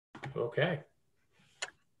Okay.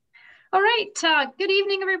 All right. Good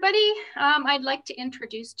evening, everybody. I'd like to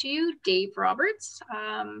introduce to you Dave Roberts.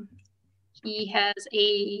 He has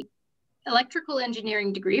a electrical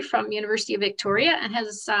engineering degree from University of Victoria and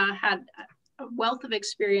has had a wealth of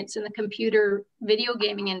experience in the computer video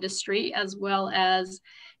gaming industry, as well as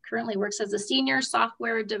currently works as a senior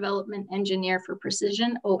software development engineer for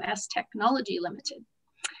Precision OS Technology Limited.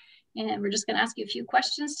 And we're just going to ask you a few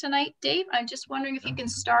questions tonight, Dave. I'm just wondering if you can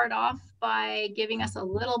start off by giving us a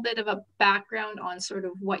little bit of a background on sort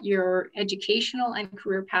of what your educational and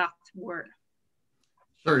career paths were.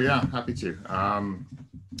 Sure, yeah, happy to.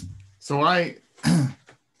 So I,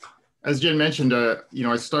 as Jen mentioned,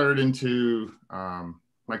 I started into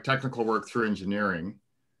my technical work through engineering,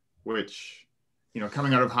 which,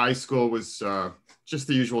 coming out of high school was just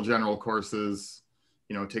the usual general courses.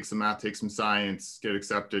 Take some math, take some science, get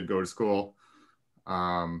accepted, go to school.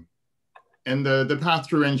 And the path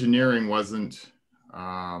through engineering wasn't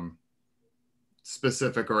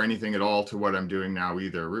specific or anything at all to what I'm doing now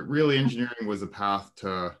either. Really, engineering was a path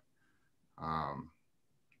to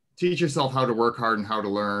teach yourself how to work hard and how to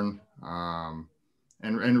learn.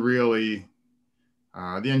 And really,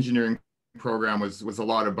 the engineering program was a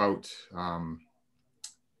lot about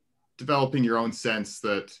developing your own sense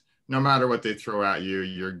that no matter what they throw at you,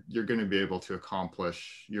 you're going to be able to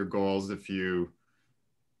accomplish your goals if you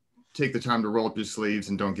take the time to roll up your sleeves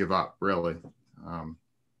and don't give up, really.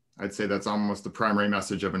 I'd say that's almost the primary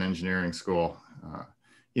message of an engineering school.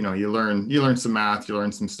 You learn some math, you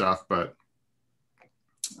learn some stuff, but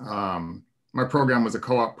my program was a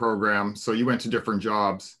co-op program, so you went to different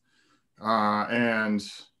jobs. And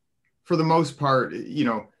for the most part,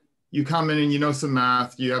 you come in and you know some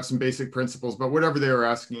math, you have some basic principles, but whatever they were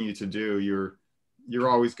asking you to do, you're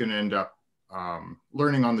always going to end up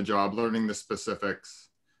learning on the job, learning the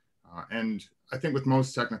specifics. And I think with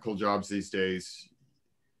most technical jobs these days,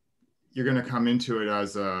 you're going to come into it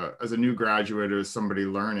as a new graduate or as somebody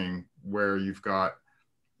learning, where you've got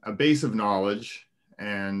a base of knowledge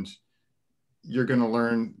and you're going to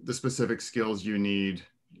learn the specific skills you need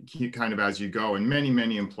kind of as you go. And many,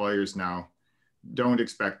 many employers now don't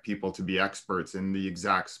expect people to be experts in the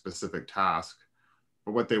exact specific task,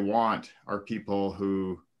 but what they want are people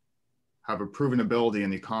who have a proven ability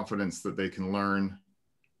and the confidence that they can learn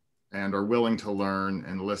and are willing to learn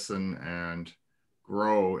and listen and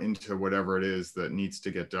grow into whatever it is that needs to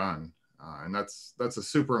get done. And that's a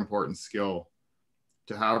super important skill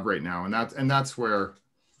to have right now. And that's where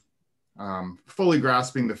fully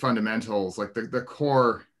grasping the fundamentals, like the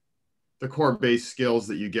core base skills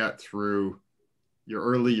that you get through your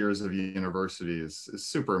early years of university is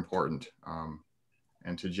super important.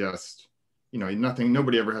 And to just,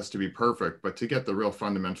 nobody ever has to be perfect, but to get the real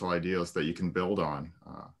fundamental ideas that you can build on.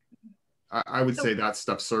 I would say that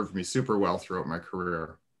stuff served me super well throughout my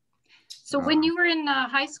career. So when you were in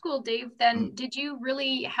high school, Dave, then did you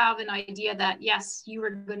really have an idea that, yes, you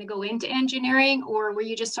were going to go into engineering, or were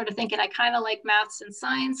you just sort of thinking, I kind of like maths and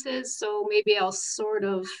sciences, so maybe I'll sort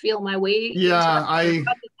of feel my way? Yeah, how did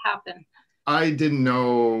it happen? I didn't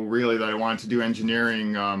know really that I wanted to do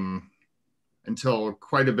engineering until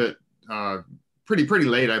quite a bit, pretty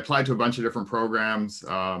late. I applied to a bunch of different programs.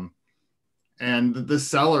 And the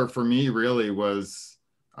seller for me really was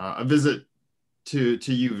a visit to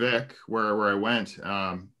UVic, where I went,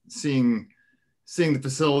 seeing the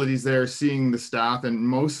facilities there, seeing the staff, and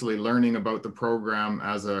mostly learning about the program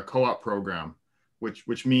as a co-op program,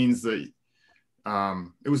 which means that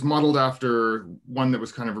it was modeled after one that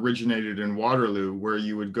was kind of originated in Waterloo, where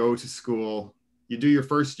you would go to school, you do your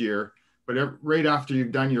first year, but right after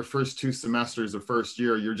you've done your first 2 semesters of first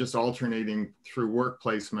year, you're just alternating through work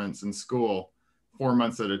placements and school 4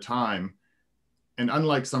 months at a time. And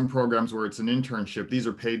unlike some programs where it's an internship, these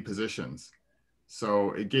are paid positions.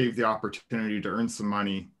 So it gave the opportunity to earn some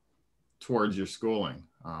money towards your schooling.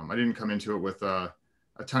 I didn't come into it with a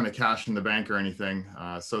ton of cash in the bank or anything.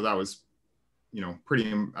 So that was,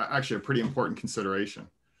 actually a pretty important consideration.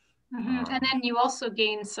 And then you also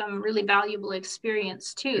gained some really valuable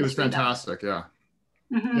experience too. It was fantastic, yeah.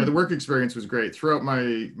 Yeah, the work experience was great. Throughout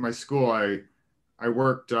my school, I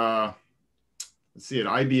worked, at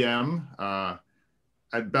IBM,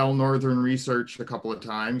 at Bell Northern Research a couple of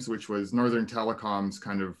times, which was Northern Telecom's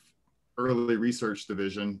kind of early research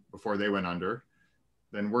division before they went under.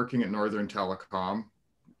 Then working at Northern Telecom,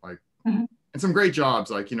 and some great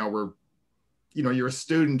jobs, you're a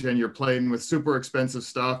student and you're playing with super expensive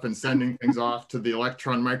stuff and sending things off to the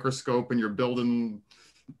electron microscope, and you're building,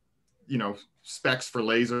 specs for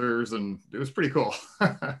lasers, and it was pretty cool.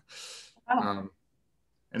 And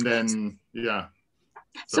then, yeah.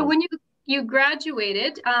 So when you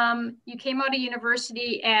graduated, you came out of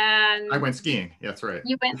university and I went skiing. That's right.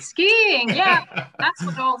 You went skiing. Yeah, that's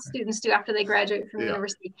what all students do after they graduate from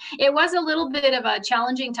university. It was a little bit of a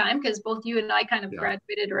challenging time because both you and I kind of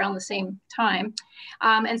graduated around the same time.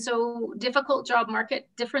 And so difficult job market,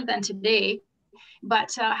 different than today.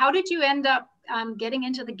 But how did you end up getting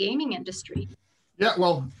into the gaming industry? Yeah,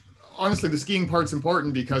 well, honestly, the skiing part's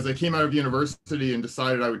important because I came out of university and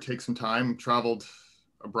decided I would take some time, traveled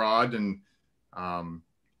abroad and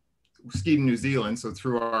skied in New Zealand. So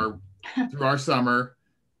through our summer,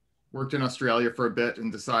 worked in Australia for a bit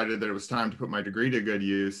and decided that it was time to put my degree to good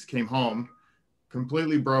use. Came home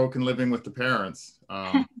completely broke and living with the parents.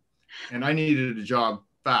 And I needed a job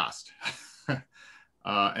fast.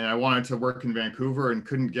 And I wanted to work in Vancouver and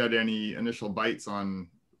couldn't get any initial bites on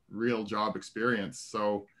real job experience.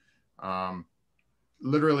 So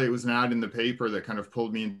literally it was an ad in the paper that kind of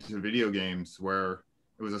pulled me into video games, where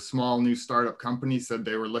it was a small new startup company said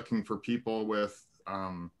they were looking for people with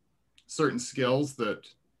certain skills that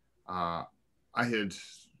I had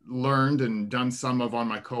learned and done some of on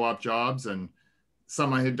my co-op jobs, and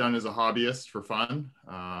some I had done as a hobbyist for fun.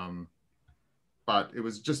 But it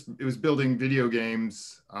was building video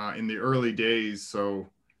games in the early days. So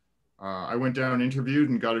I went down, interviewed,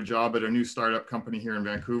 and got a job at a new startup company here in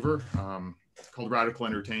Vancouver called Radical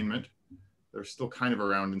Entertainment. They're still kind of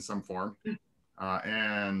around in some form.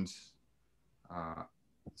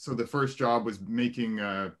 So the first job was making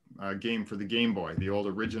a game for the Game Boy, the old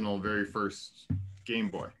original, very first Game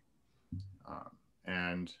Boy.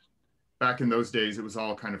 And back in those days, it was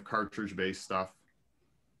all kind of cartridge-based stuff.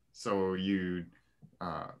 So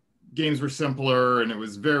games were simpler, and it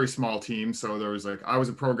was very small team. So there was I was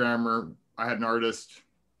a programmer, I had an artist,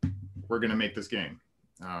 we're going to make this game.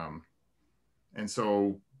 And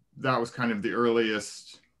so that was kind of the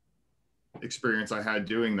earliest experience I had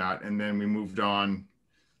doing that. And then we moved on,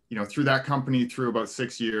 through that company through about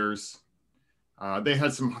 6 years. They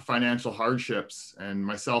had some financial hardships, and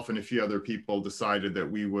myself and a few other people decided that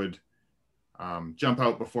we would jump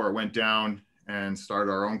out before it went down and start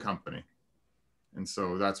our own company. And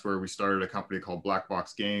so that's where we started a company called Black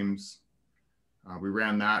Box Games. We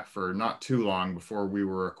ran that for not too long before we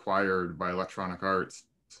were acquired by Electronic Arts.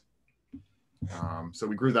 So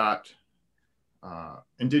we grew that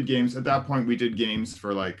and did games. At that point, we did games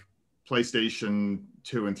for PlayStation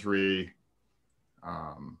 2 and 3,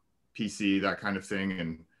 PC, that kind of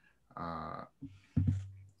thing.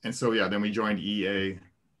 And so, yeah, then we joined EA.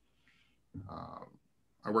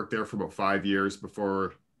 I worked there for about 5 years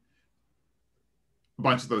before a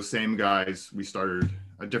bunch of those same guys, we started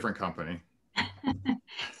a different company.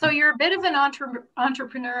 So you're a bit of an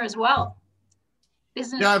entrepreneur as well.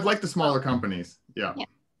 Yeah, I've liked the smaller companies. Yeah.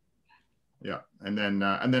 And then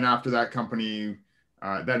after that company,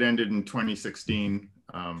 that ended in 2016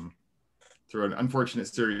 through an unfortunate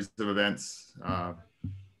series of events.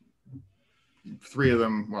 Three of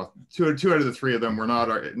them, well, two out of the three of them were not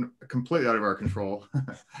completely out of our control.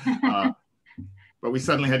 But we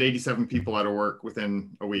suddenly had 87 people out of work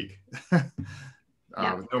within a week with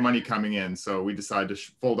no money coming in. So we decided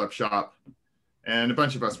to fold up shop. And a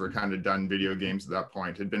bunch of us were kind of done video games at that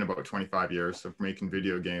point. It had been about 25 years of making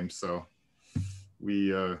video games. So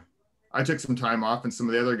I took some time off, and some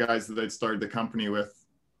of the other guys that I'd started the company with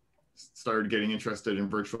started getting interested in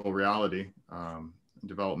virtual reality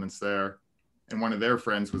developments there. And one of their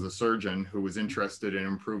friends was a surgeon who was interested in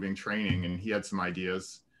improving training, and he had some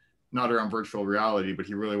ideas, not around virtual reality, but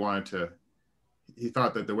he really he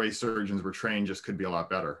thought that the way surgeons were trained just could be a lot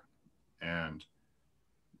better. And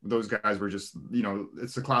those guys were just,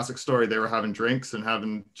 it's a classic story. They were having drinks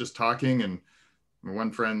and just talking, and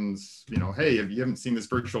one friend's, hey, you haven't seen this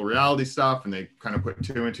virtual reality stuff? And they kind of put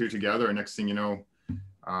two and two together. And next thing you know,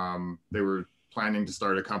 they were planning to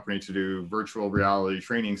start a company to do virtual reality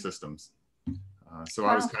training systems. So wow.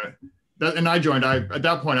 I was and I joined, at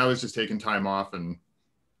that point, I was just taking time off, and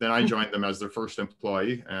then I joined them as their first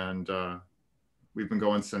employee. And we've been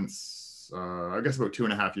going since, I guess, about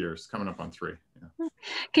 2.5 years, coming up on 3. Yeah.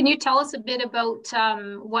 Can you tell us a bit about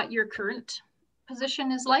what your current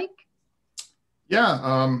position is like?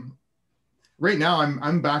 Yeah, right now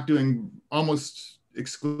I'm back doing almost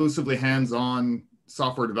exclusively hands-on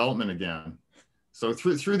software development again. So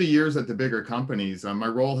through the years at the bigger companies, my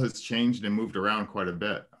role has changed and moved around quite a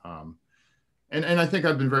bit. And I think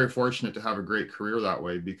I've been very fortunate to have a great career that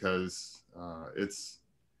way, because it's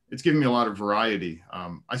given me a lot of variety.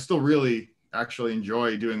 I still really actually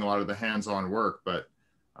enjoy doing a lot of the hands-on work, but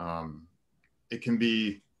it can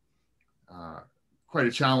be quite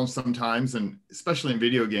a challenge sometimes, and especially in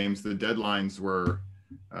video games, the deadlines were,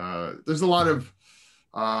 there's a lot of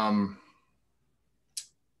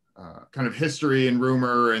kind of history and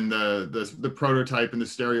rumor and the prototype and the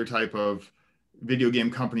stereotype of video game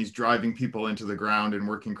companies driving people into the ground and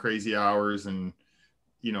working crazy hours and,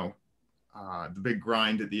 you know, the big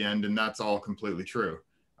grind at the end, and that's all completely true.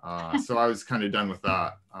 So I was kind of done with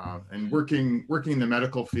that. And working in the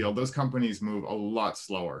medical field, those companies move a lot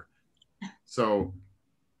slower. So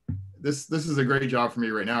this is a great job for me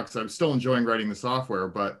right now because I'm still enjoying writing the software,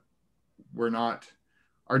 but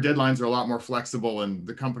our deadlines are a lot more flexible, and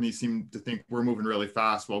the companies seem to think we're moving really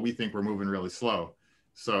fast while we think we're moving really slow.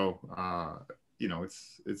 So you know, it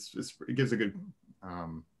gives a good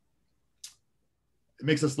it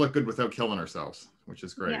makes us look good without killing ourselves, which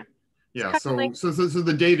is great. Yeah. So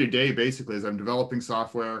the day-to-day basically is I'm developing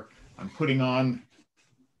software, I'm putting on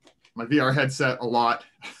my VR headset a lot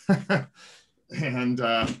and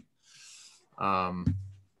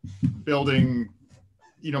building,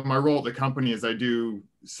 you know, my role at the company is I do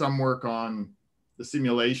some work on the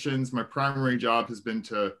simulations. My primary job has been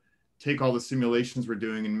to take all the simulations we're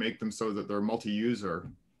doing and make them so that they're multi-user,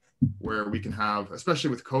 where we can have, especially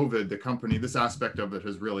with COVID, the company, this aspect of it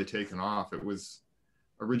has really taken off. It was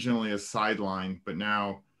originally a sideline, but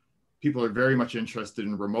now people are very much interested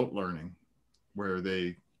in remote learning, where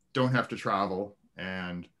they don't have to travel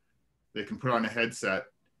and they can put on a headset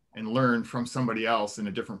and learn from somebody else in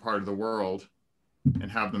a different part of the world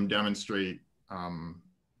and have them demonstrate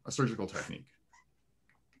a surgical technique.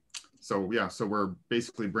 So yeah, so we're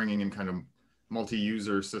basically bringing in kind of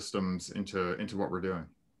multi-user systems into what we're doing.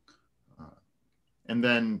 And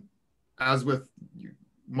then, as with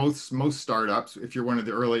most startups, if you're one of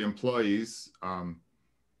the early employees,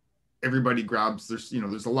 everybody grabs, there's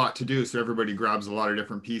a lot to do, so everybody grabs a lot of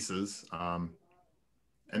different pieces.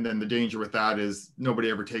 And then the danger with that is nobody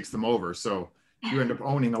ever takes them over, so you end up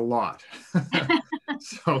owning a lot.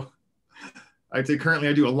 So I'd say currently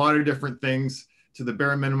I do a lot of different things to the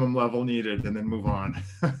bare minimum level needed and then move on.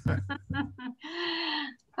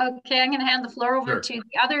 Okay, I'm going to hand the floor over to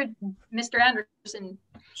the other Mr. Anderson.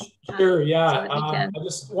 Sure, yeah. I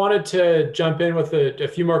just wanted to jump in with a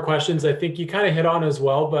few more questions. I think you kind of hit on as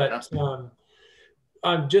well, but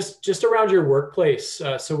just around your workplace.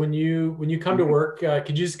 So when you come to work,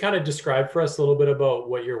 could you just kind of describe for us a little bit about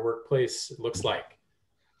what your workplace looks like?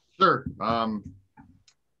 Sure.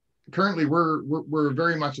 Currently, we're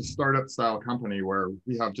very much a startup style company where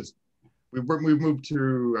we have we've moved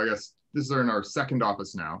to, I guess this is in our second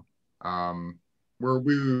office now. We're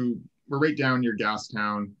right down near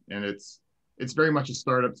Gastown, and it's very much a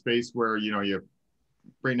startup space where, you know,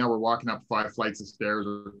 right now we're walking up 5 flights of stairs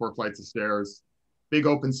or 4 flights of stairs, big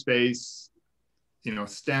open space, you know,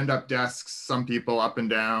 stand-up desks, some people up and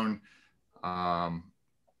down,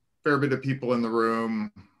 fair bit of people in the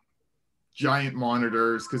room, giant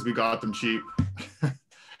monitors because we got them cheap.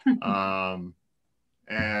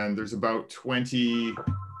 And there's about 28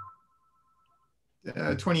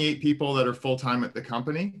 people that are full-time at the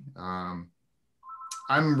company. I'm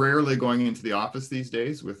rarely going into the office these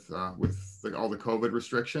days with all the COVID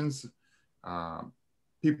restrictions.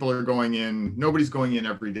 People are going in, nobody's going in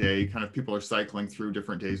every day. Kind of people are cycling through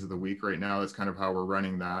different days of the week right now. That's kind of how we're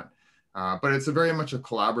running that. But it's very much a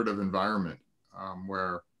collaborative environment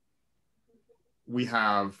where we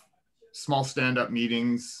have small stand-up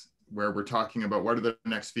meetings where we're talking about what are the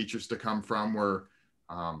next features to come from. We're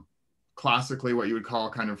classically what you would call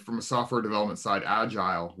kind of from a software development side,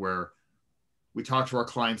 agile, where we talk to our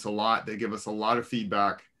clients a lot. They give us a lot of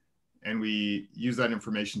feedback, and we use that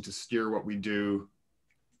information to steer what we do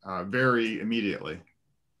very immediately.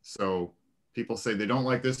 So people say they don't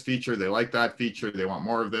like this feature, they like that feature, they want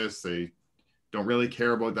more of this, they don't really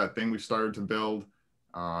care about that thing we've started to build.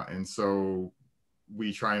 And so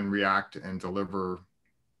we try and react and deliver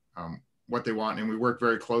what they want, and we work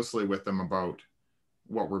very closely with them about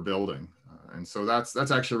what we're building. And so that's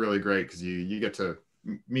actually really great because you get to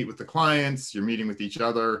meet with the clients, you're meeting with each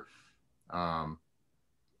other. I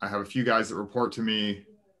have a few guys that report to me.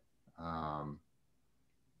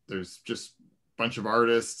 There's just a bunch of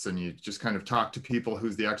artists, and you just kind of talk to people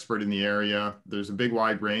who's the expert in the area. There's a big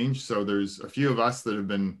wide range. So there's a few of us that have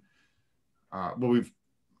been, a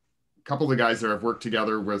couple of the guys that I've worked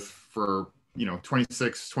together with for,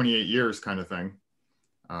 26, 28 years kind of thing.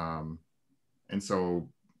 And so,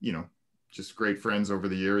 just great friends over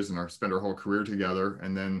the years, and spent our whole career together.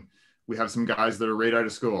 And then we have some guys that are right out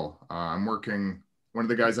of school. One of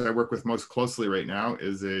the guys that I work with most closely right now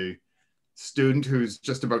is a student who's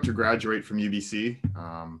just about to graduate from UBC.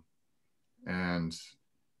 And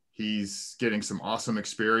he's getting some awesome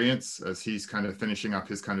experience as he's kind of finishing up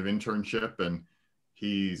his kind of internship, and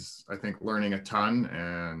he's, I think, learning a ton.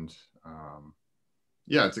 And,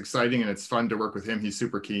 yeah, it's exciting and it's fun to work with him. He's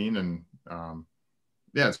super keen, and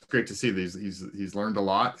yeah, it's great to see that he's learned a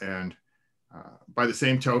lot. And by the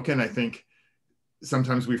same token, I think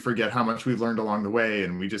sometimes we forget how much we've learned along the way,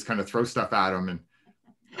 and we just kind of throw stuff at him. And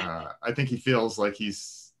I think he feels like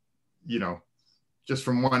he's, you know, just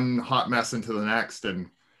from one hot mess into the next, and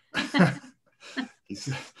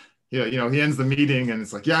he's, you know, he ends the meeting and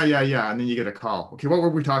it's like, yeah, and then you get a call. Okay, what were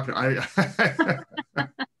we talking about?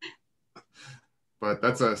 But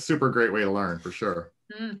that's a super great way to learn, for sure.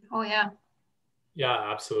 Oh yeah.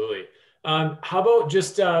 Yeah, absolutely. How about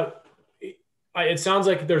just, it sounds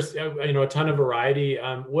like there's, you know, a ton of variety.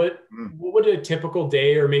 What would a typical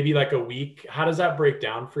day, or maybe like a week, how does that break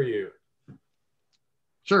down for you?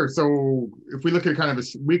 Sure. So if we look at kind of a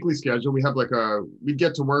weekly schedule, we have we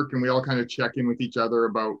get to work and we all kind of check in with each other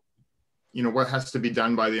about, you know, what has to be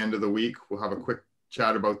done by the end of the week. We'll have a quick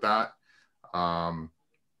chat about that.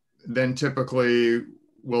 Then typically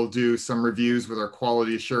we'll do some reviews with our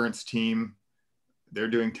quality assurance team. They're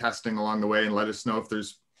doing testing along the way and let us know if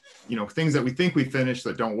there's, you know, things that we think we finished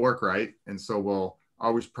that don't work right. And so we'll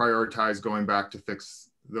always prioritize going back to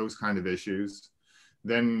fix those kind of issues.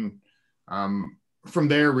 Then from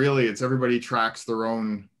there, really, it's everybody tracks their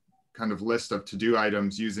own kind of list of to-do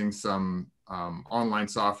items using some online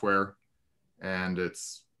software. And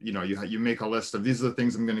it's, you know, you make a list of, these are the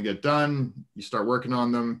things I'm going to get done. You start working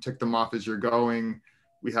on them, tick them off as you're going.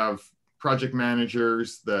 We have project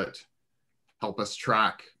managers that help us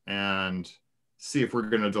track and see if we're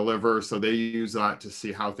going to deliver. So they use that to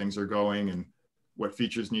see how things are going and what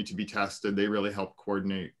features need to be tested. They really help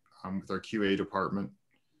coordinate with our QA department.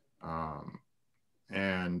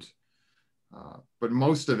 But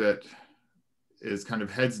most of it is kind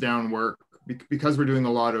of heads down work, because we're doing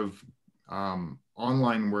a lot of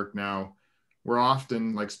online work now. We're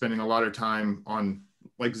often like spending a lot of time on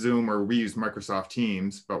like Zoom, or we use Microsoft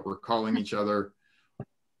Teams, but we're calling each other,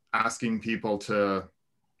 asking people to,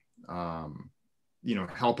 you know,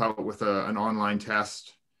 help out with an online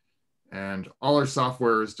test. And all our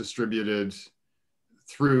software is distributed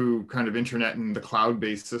through kind of internet and the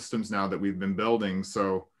cloud-based systems now that we've been building.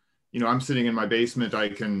 So, you know, I'm sitting in my basement, I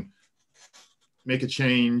can make a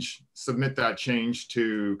change, submit that change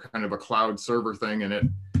to kind of a cloud server thing, and it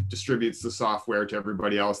distributes the software to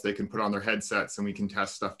everybody else. They can put on their headsets and we can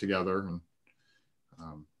test stuff together. And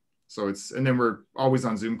so it's, and then we're always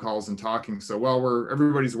on Zoom calls and talking. So while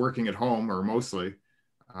everybody's working at home, or mostly,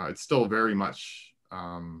 it's still very much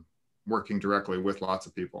working directly with lots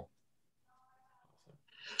of people.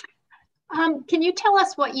 Can you tell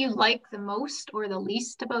us what you like the most or the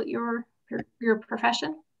least about your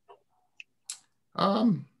profession?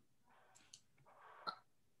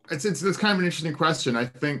 It's kind of an interesting question. I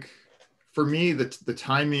think for me, the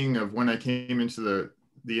timing of when I came into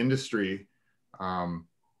the industry,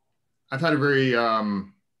 I've had a very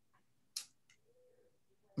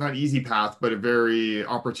not easy path, but a very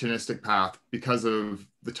opportunistic path because of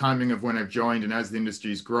the timing of when I've joined. And as the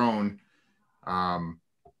industry's grown,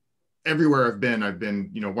 everywhere I've been,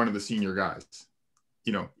 you know, one of the senior guys.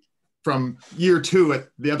 You know, from year 2 at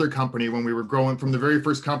the other company, when we were growing, from the very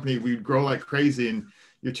first company, we'd grow like crazy, and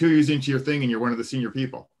you're 2 years into your thing and you're one of the senior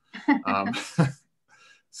people.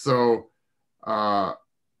 So I've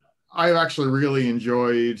actually really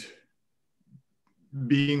enjoyed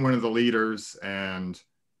being one of the leaders and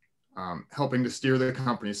helping to steer the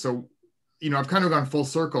company. So, you know, I've kind of gone full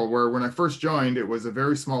circle, where when I first joined, it was a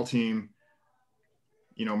very small team.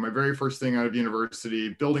 You know, my very first thing out of university,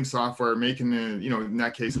 building software, making you know, in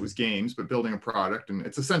that case it was games, but building a product, and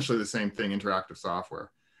it's essentially the same thing, interactive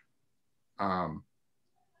software. And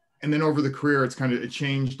then over the career, it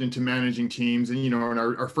changed into managing teams. And, you know, in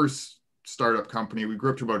our first startup company, we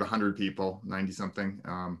grew up to about 100 people, 90 something.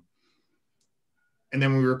 And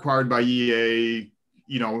then we were acquired by EA.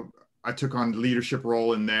 You know, I took on the leadership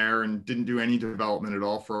role in there and didn't do any development at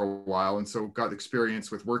all for a while. And so got experience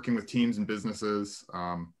with working with teams and businesses.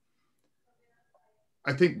 I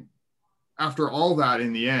think after all that,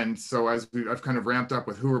 in the end, so I've kind of ramped up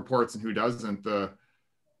with who reports and who doesn't, the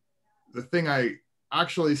thing I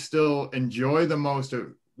actually still enjoy the most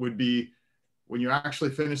would be when you actually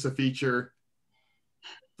finish the feature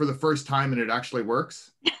for the first time and it actually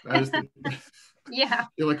works. That is Yeah.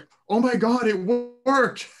 You're like, oh my God, it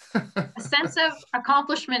worked. A sense of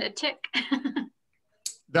accomplishment, a tick.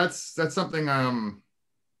 That's something,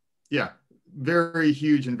 yeah, very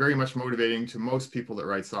huge and very much motivating to most people that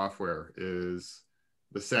write software, is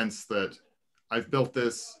the sense that I've built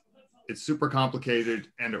this, it's super complicated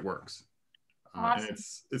and it works. Awesome. And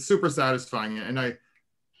it's super satisfying. And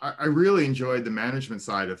I really enjoyed the management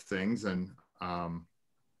side of things. And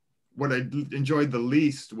what I enjoyed the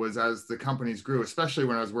least was as the companies grew, especially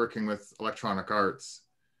when I was working with Electronic Arts,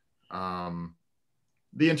 the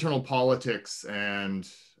internal politics and,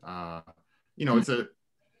 you know,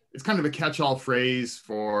 it's kind of a catch-all phrase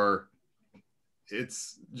for,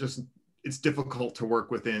 it's difficult to work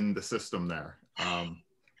within the system there.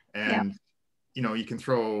 And, you know, you can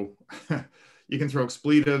throw, you can throw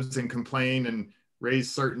expletives and complain and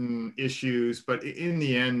raise certain issues, but in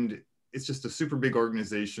the end, it's just a super big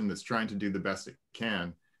organization that's trying to do the best it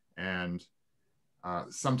can. And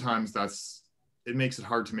sometimes it makes it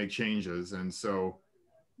hard to make changes. And so,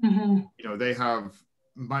 you know, they have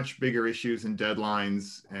much bigger issues and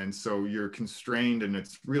deadlines. And so you're constrained, and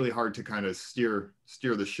it's really hard to kind of steer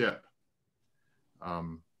the ship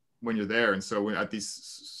when you're there. And so at these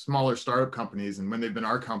smaller startup companies, and when they've been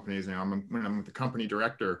our companies, and when I'm the company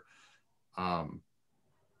director,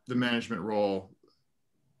 the management role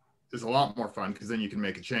is a lot more fun because then you can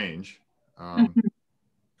make a change.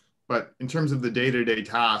 But in terms of the day-to-day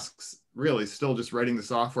tasks, really still just writing the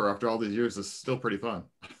software after all these years is still pretty fun.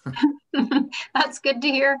 That's good to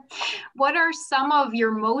hear. What are some of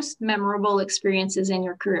your most memorable experiences in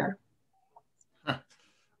your career?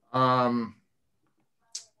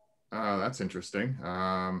 That's interesting.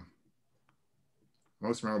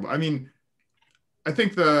 Most memorable. I mean, I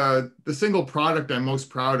think the single product I'm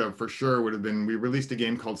most proud of for sure would have been, we released a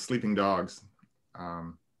game called Sleeping Dogs.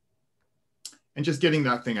 And just getting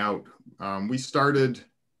that thing out. We started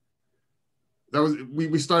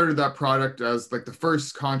that product as like the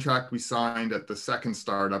first contract we signed at the second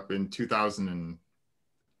startup in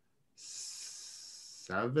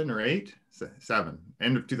 2007 or 8? 7,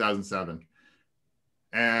 end of 2007.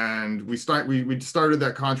 And we started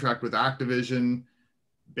that contract with Activision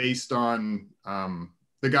based on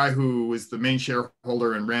the guy who was the main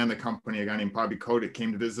shareholder and ran the company, a guy named Bobby Kotick,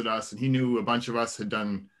 came to visit us, and he knew a bunch of us had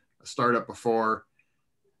done a startup before.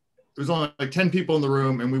 There was only like 10 people in the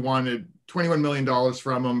room, and we wanted $21 million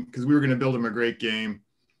from them because we were going to build them a great game.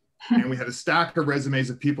 And we had a stack of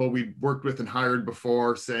resumes of people we'd worked with and hired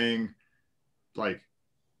before saying, like,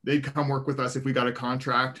 they'd come work with us if we got a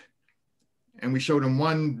contract. And we showed him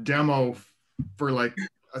one demo for like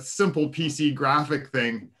a simple PC graphic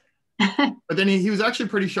thing. But then he was actually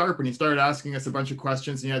pretty sharp, and he started asking us a bunch of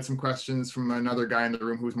questions. And he had some questions from another guy in the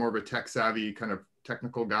room who was more of a tech savvy kind of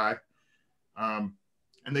technical guy. And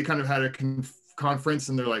they kind of had a conference,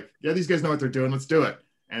 and they're like, yeah, these guys know what they're doing. Let's do it.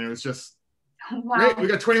 And it was just, wow. Great, we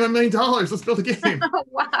got $21 million. Let's build a game.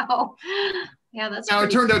 Wow. Yeah, that's now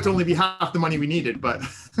it turned out to only be half the money we needed, but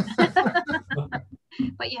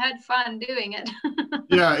but you had fun doing it.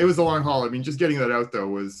 Yeah, it was a long haul. I mean, just getting that out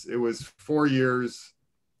though it was 4 years.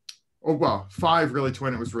 Oh well, 5 really to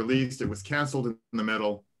when it was released. It was canceled in the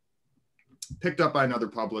middle, picked up by another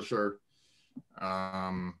publisher.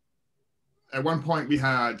 At one point we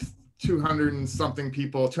had 200 and something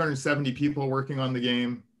people, 270 people working on the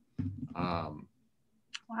game. Wow.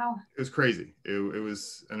 It was crazy. It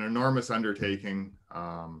was an enormous undertaking.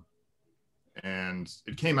 And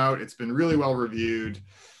it came out, it's been really well reviewed.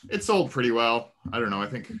 It sold pretty well. I don't know. I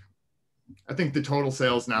think the total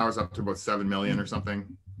sales now is up to about 7 million or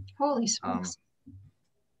something. Holy smokes.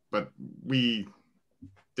 But we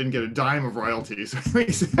didn't get a dime of royalties.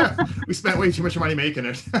 We spent way too much money making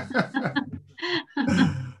it.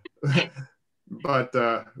 But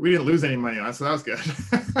we didn't lose any money on it, so that was good.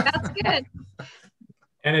 That's good.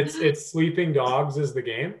 And it's Sleeping Dogs is the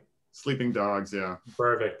game? Sleeping Dogs, yeah.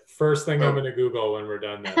 Perfect. First thing I'm going to Google when we're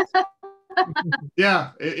done this.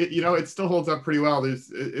 Yeah, it still holds up pretty well.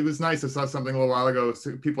 It was nice. I saw something a little while ago.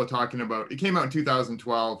 So people are talking about, it came out in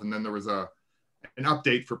 2012, and then there was an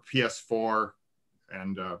update for PS4,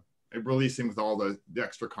 and releasing with all the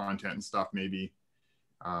extra content and stuff, maybe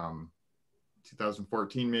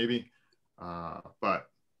 2014 maybe. But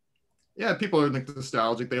yeah, people are like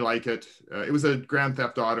nostalgic. They like it. It was a Grand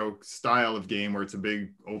Theft Auto style of game where it's a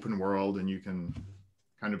big open world and you can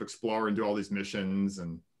kind of explore and do all these missions.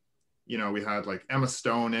 And, we had like Emma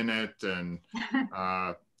Stone in it, and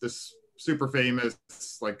this super famous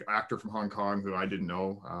like actor from Hong Kong who I didn't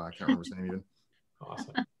know. I can't remember his name even.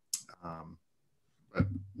 Awesome. But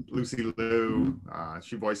Lucy Liu,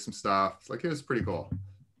 she voiced some stuff. It's like, it was pretty cool.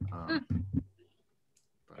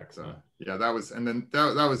 Yeah, that was, and then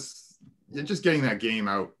that was just getting that game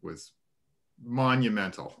out was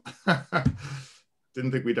monumental.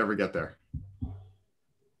 Didn't think we'd ever get there.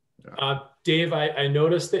 Yeah. Dave, I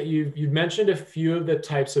noticed that you've mentioned a few of the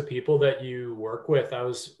types of people that you work with. I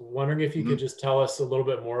was wondering if you could just tell us a little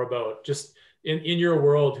bit more about just in your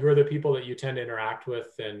world, who are the people that you tend to interact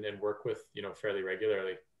with and work with, fairly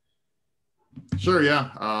regularly? Sure. Yeah.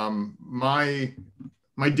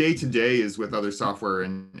 my day to day is with other software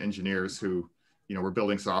engineers who, you know, we're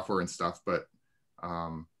building software and stuff. But,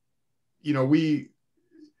 you know,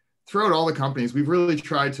 throughout all the companies, we've really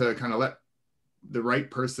tried to kind of let the right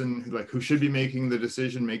person who should be making the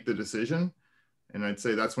decision make the decision. And I'd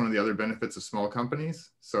say that's one of the other benefits of small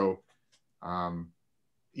companies. So,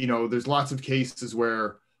 you know, there's lots of cases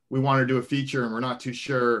where we want to do a feature and we're not too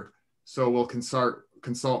sure. So we'll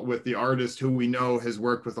consult with the artist who we know has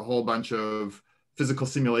worked with a whole bunch of physical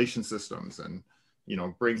simulation systems, and, you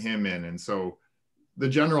know, bring him in. And so the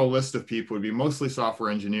general list of people would be mostly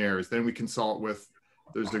software engineers. Then we consult with,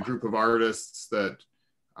 there's a group of artists that,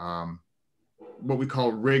 what we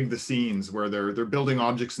call rig the scenes, where they're building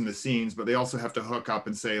objects in the scenes, but they also have to hook up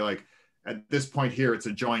and say, like, at this point here, it's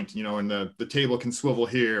a joint, you know, and the table can swivel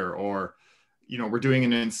here, or, you know, we're doing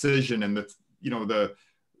an incision and the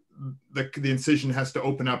incision has to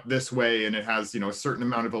open up this way, and it has, you know, a certain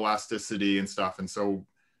amount of elasticity and stuff. And so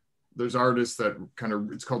there's artists that kind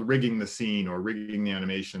of, it's called rigging the scene, or rigging the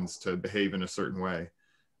animations to behave in a certain way.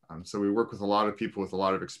 So we work with a lot of people with a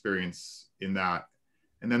lot of experience in that.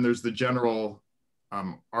 And then there's the general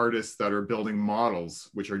artists that are building models,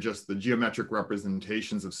 which are just the geometric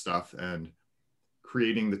representations of stuff and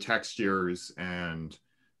creating the textures and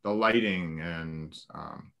the lighting and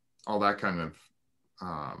all that kind of,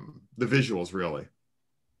 the visuals really.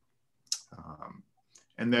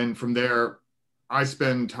 And then from there, I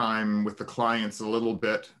spend time with the clients a little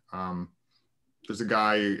bit. There's a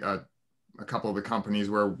guy at a couple of the companies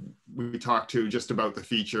where we talk to just about the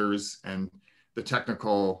features and the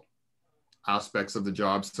technical aspects of the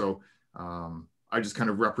job. So I just kind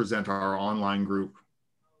of represent our online group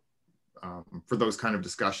for those kind of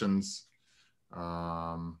discussions.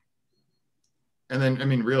 And then, I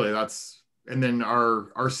mean, really and then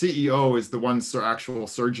our CEO is the one actual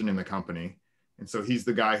surgeon in the company. And so he's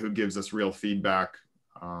the guy who gives us real feedback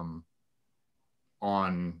on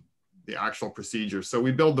the actual procedure. So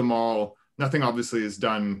we build them all. Nothing obviously is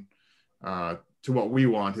done to what we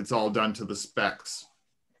want. It's all done to the specs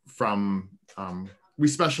from, we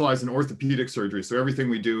specialize in orthopedic surgery. So everything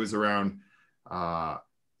we do is around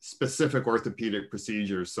specific orthopedic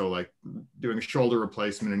procedures. So like doing a shoulder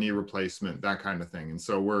replacement, a knee replacement, that kind of thing. And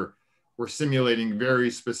so we're simulating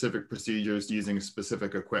very specific procedures using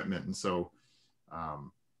specific equipment. And so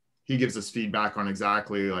he gives us feedback on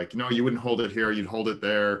exactly, like, no, you wouldn't hold it here, you'd hold it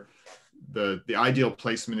there. The ideal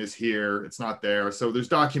placement is here, it's not there. So there's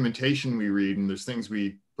documentation we read and there's things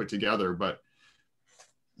we put together, but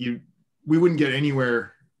we wouldn't get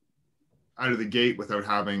anywhere out of the gate without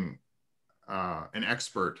having an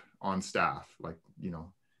expert on staff, like, you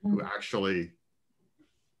know, who actually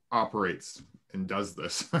operates and does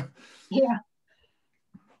this. Yeah.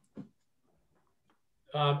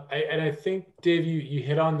 And I think, Dave, you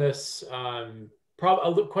hit on this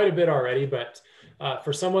probably quite a bit already, but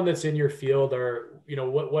for someone that's in your field, or, you know,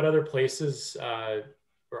 what other places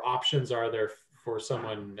or options are there for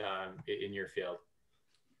someone in your field?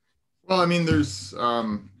 Well, I mean, there's,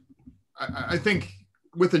 I think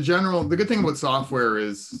with the good thing about software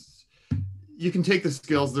is you can take the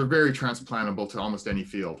skills, they're very transplantable to almost any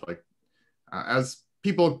field. Like as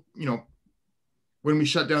people, you know, when we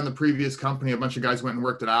shut down the previous company, a bunch of guys went and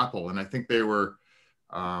worked at Apple, and I think they were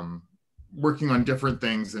working on different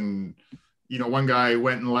things. And, you know, one guy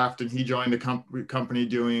went and left and he joined a company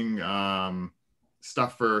doing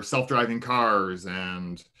stuff for self-driving cars,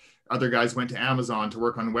 and other guys went to Amazon to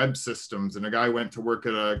work on web systems, and a guy went to work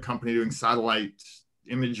at a company doing satellite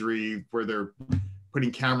imagery where they're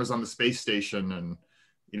putting cameras on the space station. And,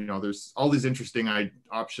 you know, there's all these interesting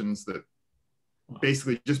options that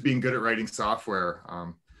basically just being good at writing software.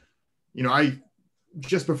 You know,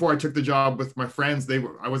 just before I took the job with my friends,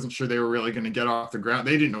 I wasn't sure they were really going to get off the ground.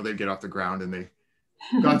 They didn't know they'd get off the ground, and they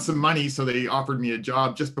got some money. So they offered me a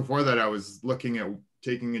job. Just before that, I was looking at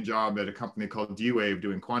taking a job at a company called D-Wave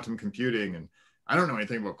doing quantum computing. And I don't know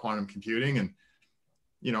anything about quantum computing, and,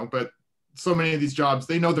 you know, but so many of these jobs,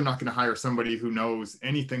 they know they're not going to hire somebody who knows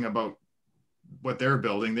anything about what they're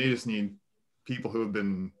building. They just need people who have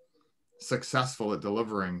been successful at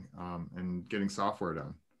delivering and getting software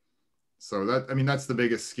done. So that's the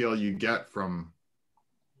biggest skill you get from,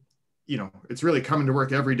 you know, it's really coming to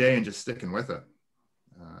work every day and just sticking with it.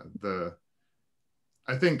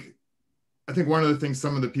 I think one of the things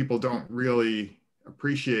some of the people don't really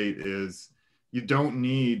appreciate is you don't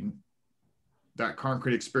need that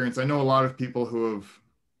concrete experience. I know a lot of people who have,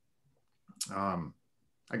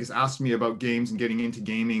 I guess, asked me about games and getting into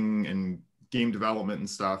gaming and game development and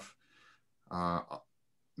stuff.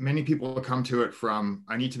 Many people come to it from,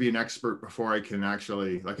 I need to be an expert before I can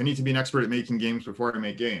actually, like, I need to be an expert at making games before I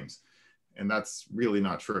make games. And that's really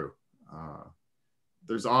not true.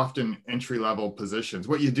 There's often entry-level positions.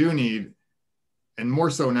 What you do need, and more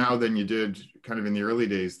so now than you did kind of in the early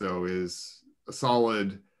days though, is a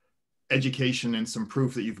solid education and some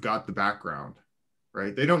proof that you've got the background,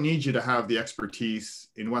 right? They don't need you to have the expertise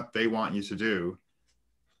in what they want you to do,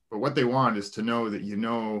 but what they want is to know that you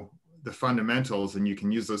know the fundamentals and you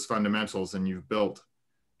can use those fundamentals and you've built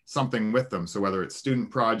something with them. So whether it's student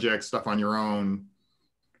projects, stuff on your own,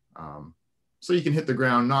 so you can hit the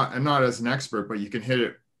ground, not as an expert, but you can hit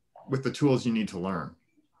it with the tools you need to learn.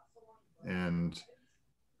 And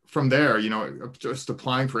from there, you know, just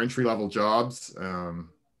applying for entry-level jobs and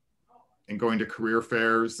going to career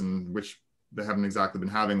fairs, and which they haven't exactly been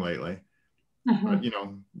having lately. But, you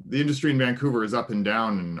know, the industry in Vancouver is up and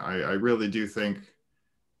down. And I really do think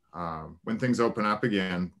when things open up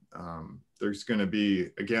again, there's going to be,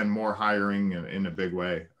 again, more hiring in a big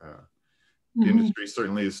way. The industry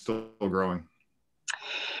certainly is still growing.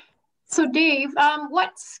 So Dave,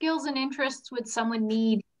 what skills and interests would someone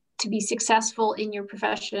need to be successful in your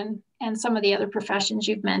profession and some of the other professions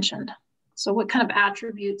you've mentioned? So what kind of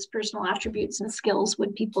attributes, personal attributes and skills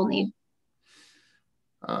would people need?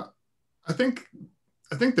 I think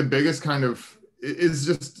the biggest kind of is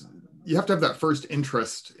just, you have to have that first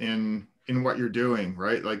interest in what you're doing,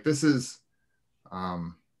 right? Like this is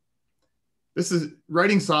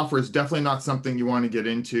writing software is definitely not something you want to get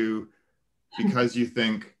into because you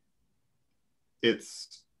think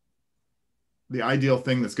it's the ideal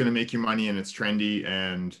thing that's going to make you money and it's trendy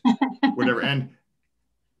and whatever. And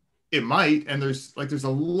it might, and there's a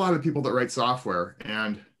lot of people that write software,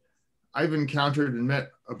 and I've encountered and met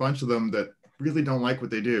a bunch of them that really don't like what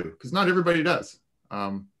they do, because not everybody does.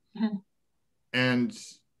 And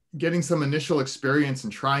getting some initial experience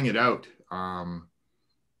and trying it out and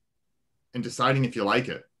deciding if you like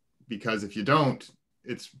it, because if you don't,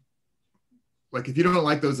 it's like, if you don't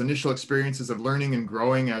like those initial experiences of learning and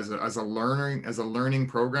growing as a learning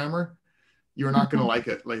programmer, you're not going to like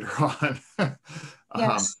it later on.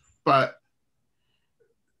 Yes. But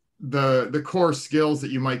the core skills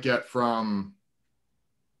that you might get from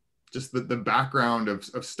just the background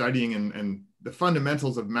of studying and the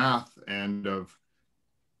fundamentals of math and of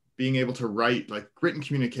being able to write, like written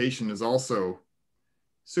communication is also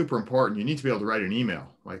super important. You need to be able to write an email,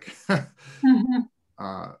 like, and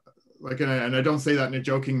I don't say that in a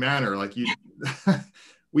joking manner. Like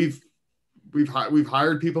we've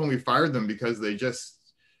hired people and we've fired them because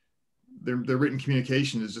their written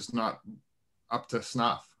communication is just not up to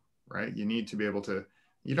snuff, right? You need to be able to,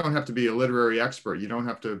 you don't have to be a literary expert. You don't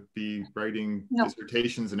have to be writing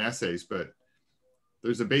dissertations and essays, but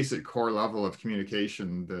there's a basic core level of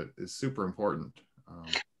communication that is super important.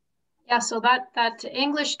 Yeah, so that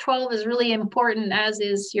English 12 is really important, as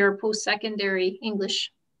is your post-secondary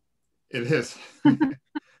English. It is.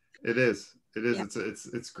 It is. Yeah.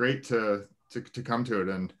 It's great to come to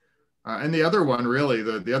it. And the other one, really,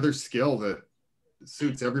 the other skill that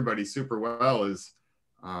suits everybody super well is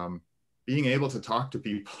being able to talk to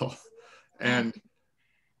people. And,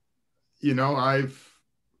 you know, I've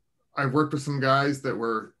worked with some guys that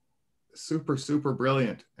were super, super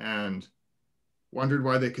brilliant and wondered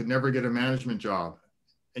why they could never get a management job.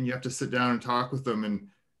 And you have to sit down and talk with them and,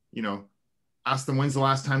 you know, ask them when's the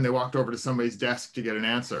last time they walked over to somebody's desk to get an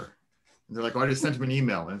answer. And they're like, oh, I just sent him an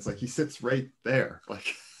email. And it's like, he sits right there. Like,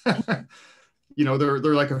 you know,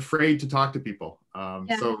 they're like afraid to talk to people.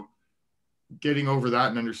 So getting over that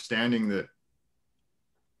and understanding that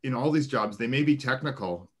in all these jobs, they may be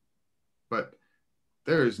technical, but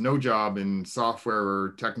there is no job in software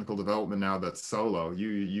or technical development now that's solo.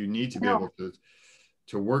 You need to be able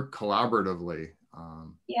to work collaboratively.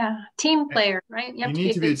 Team player, right? You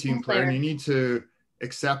need to be a team player, and you need to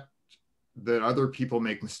accept that other people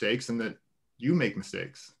make mistakes and that you make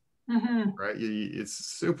mistakes, right? It's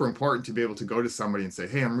super important to be able to go to somebody and say,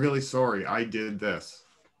 hey, I'm really sorry, I did this.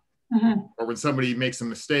 Or when somebody makes a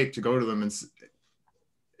mistake, to go to them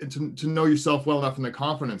and to know yourself well enough and the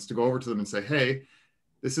confidence to go over to them and say, hey,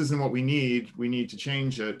 this isn't what we need to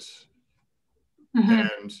change it.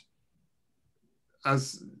 And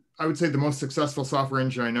as I would say, the most successful software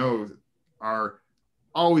engineer I know are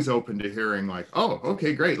always open to hearing like, oh,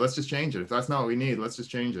 okay, great, let's just change it. If that's not what we need, let's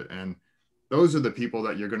just change it. And those are the people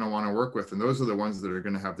that you're going to want to work with. And those are the ones that are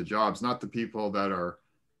going to have the jobs, not the people that are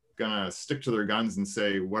going to stick to their guns and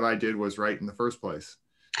say, what I did was right in the first place.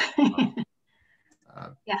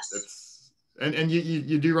 Yes. And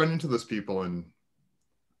you do run into those people. And,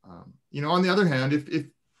 you know, on the other hand,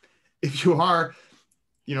 if you are,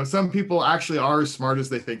 you know, some people actually are as smart as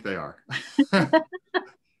they think they are.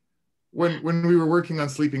 When we were working on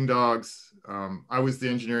Sleeping Dogs, I was the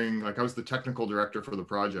engineering, like I was the technical director for the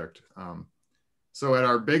project. So at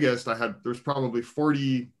our biggest, there's probably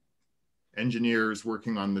 40 engineers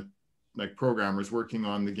working on like programmers working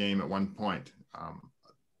on the game at one point.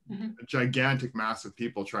 A gigantic mass of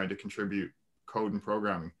people trying to contribute code and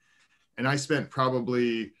programming. And I spent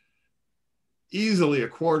probably easily a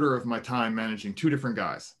quarter of my time managing 2 different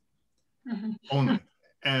guys only.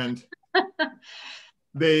 And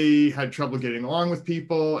they had trouble getting along with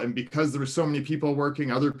people. And because there were so many people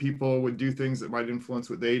working, other people would do things that might influence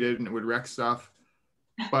what they did and it would wreck stuff.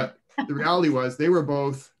 But the reality was they were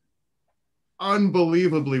both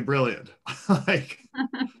unbelievably brilliant.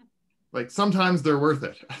 like sometimes they're worth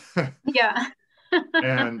it. Yeah.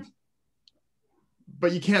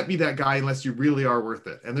 But you can't be that guy unless you really are worth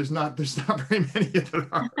it. And there's not very many that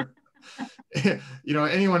are.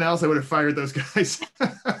 Anyone else, I would have fired those guys.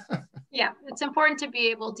 Yeah, it's important to be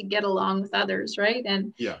able to get along with others, right?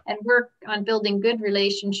 And yeah, and work on building good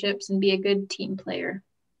relationships and be a good team player.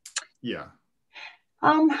 Yeah.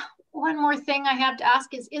 One more thing I have to ask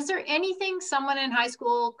is there anything someone in high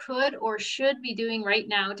school could or should be doing right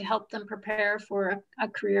now to help them prepare for a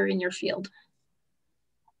career in your field?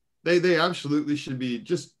 They absolutely should be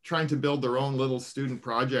just trying to build their own little student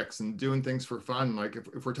projects and doing things for fun. Like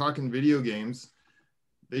if we're talking video games,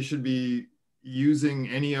 they should be using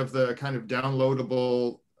any of the kind of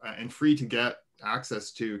downloadable and free to get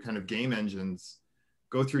access to kind of game engines,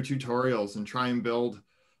 go through tutorials and try and build,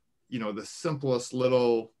 the simplest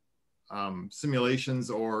little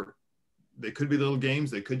simulations, or they could be little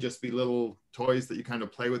games. They could just be little toys that you kind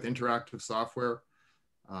of play with, interactive software,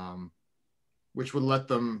 which would let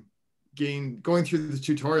them going through the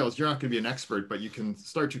tutorials. You're not going to be an expert, but you can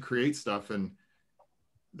start to create stuff. And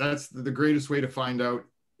that's the greatest way to find out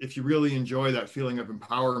if you really enjoy that feeling of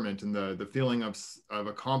empowerment and the feeling of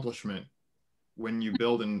accomplishment when you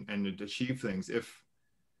build and achieve things. If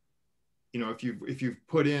you've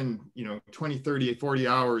put in 20, 30, 40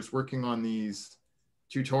 hours working on these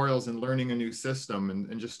tutorials and learning a new system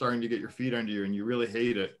and just starting to get your feet under you and you really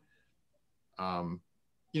hate it,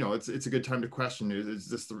 it's a good time to question, is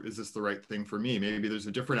this the right thing for me? Maybe there's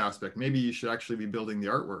a different aspect. Maybe you should actually be building the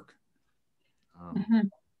artwork.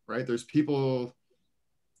 Right? There's people,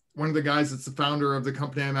 one of the guys that's the founder of the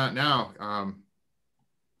company I'm at now,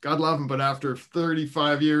 God love him, but after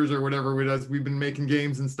 35 years or whatever we've been making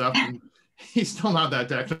games and stuff, and he's still not that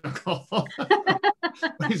technical.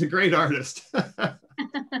 But he's a great artist.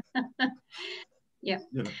 Yeah.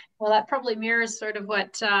 Well, that probably mirrors sort of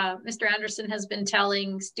what Mr. Anderson has been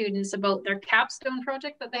telling students about their capstone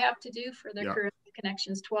project that they have to do for their career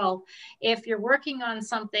Connections 12. If you're working on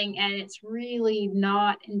something and it's really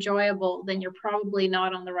not enjoyable, then you're probably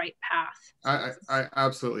not on the right path. I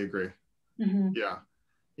absolutely agree. Yeah.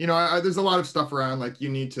 There's a lot of stuff around, like you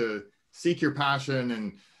need to seek your passion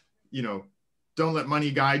and, don't let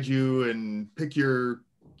money guide you and pick your,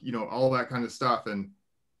 all that kind of stuff. And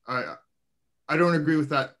I don't agree with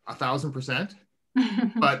that 1,000%,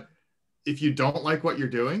 but if you don't like what you're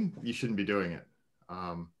doing, you shouldn't be doing it.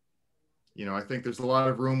 I think there's a lot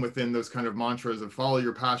of room within those kind of mantras of follow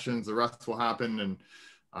your passions, the rest will happen. And,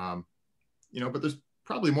 but there's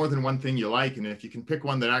probably more than one thing you like. And if you can pick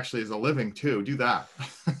one that actually is a living too, do that.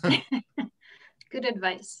 Good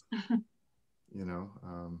advice.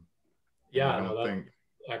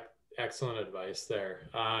 Excellent advice there.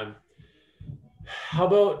 How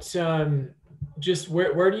about just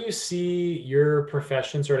where do you see your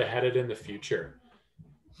profession sort of headed in the future?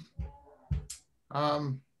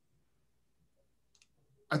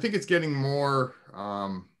 I think it's getting more,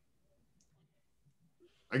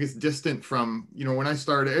 distant from, when I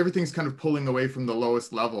started, everything's kind of pulling away from the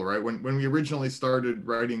lowest level, right? When we originally started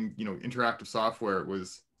writing, interactive software, it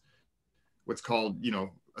was what's called,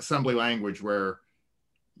 assembly language, where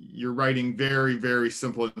you're writing very, very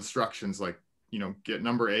simple instructions, like, get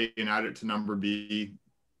number A and add it to number B,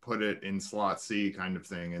 put it in slot C kind of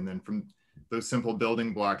thing. And then from those simple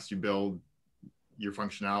building blocks, you build your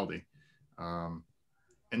functionality.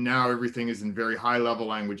 And now everything is in very high level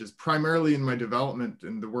languages. Primarily in my development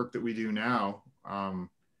and the work that we do now,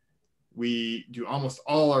 we do almost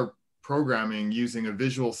all our programming using a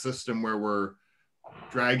visual system where we're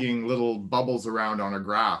dragging little bubbles around on a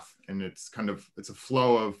graph. And it's a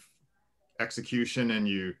flow of execution. And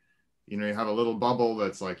you have a little bubble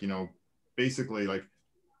that's like, basically like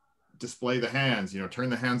display the hands, turn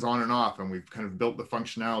the hands on and off. And we've kind of built the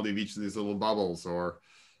functionality of each of these little bubbles, or,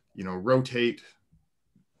 rotate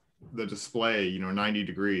the display, 90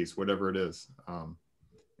 degrees, whatever it is.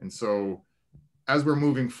 And so as we're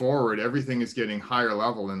moving forward, everything is getting higher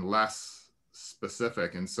level and less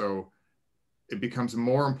specific. And so it becomes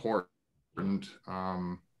more important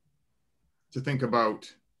to think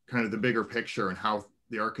about kind of the bigger picture and how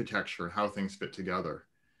the architecture and how things fit together.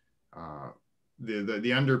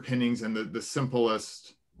 The underpinnings and the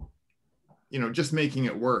simplest, just making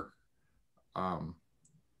it work. A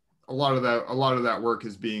lot of that work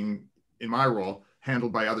is being, in my role,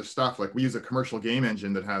 handled by other stuff. Like we use a commercial game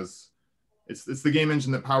engine that has, it's the game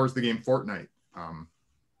engine that powers the game Fortnite,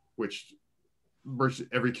 which virtually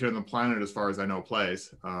every kid on the planet, as far as I know,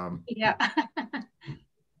 plays. Yeah.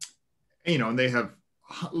 And they have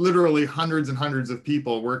literally hundreds and hundreds of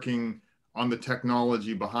people working on the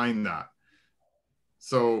technology behind that.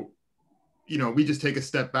 So, we just take a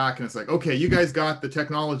step back and it's like, okay, you guys got the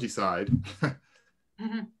technology side.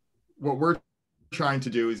 Mm-hmm. What we're trying to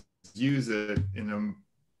do is use it in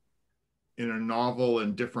a novel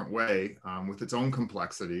and different way, with its own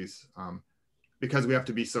complexities, because we have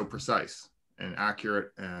to be so precise and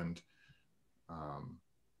accurate, and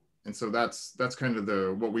so that's kind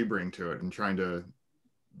of what we bring to it, and trying to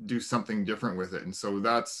do something different with it. And so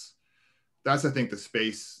that's I think the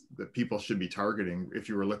space that people should be targeting if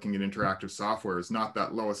you were looking at interactive software, is not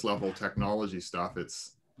that lowest level technology stuff.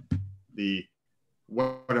 It's the,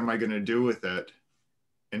 what am I going to do with it,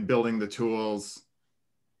 and building the tools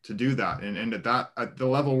to do that. And at the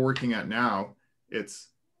level we're working at now, it's,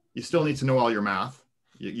 you still need to know all your math.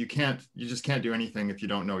 You just can't do anything if you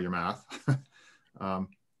don't know your math. And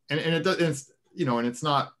it's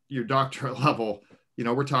not your doctorate level.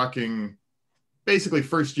 We're talking basically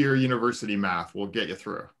first year university math will get you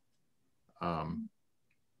through.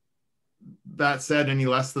 That said, any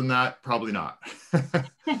less than that, probably not.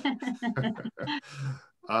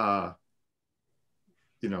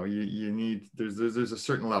 You need, there's a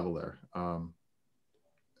certain level there.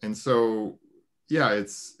 And so, yeah,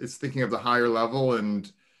 it's thinking of the higher level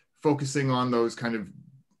and focusing on those kind of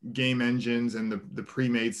game engines and the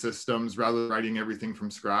pre-made systems, rather than writing everything from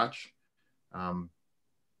scratch.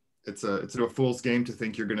 It's a fool's game to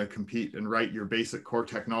think you're going to compete and write your basic core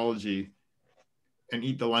technology and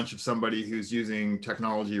eat the lunch of somebody who's using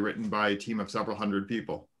technology written by a team of several hundred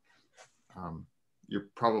people. You're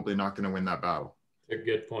probably not going to win that battle. A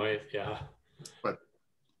good point. Yeah. But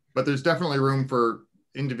there's definitely room for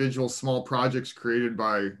individual small projects created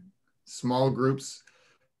by small groups.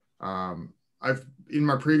 In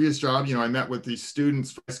my previous job, I met with these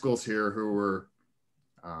students from high schools here who were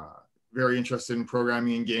very interested in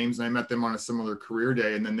programming and games. And I met them on a similar career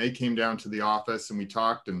day. And then they came down to the office and we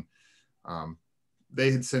talked, and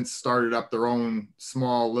they had since started up their own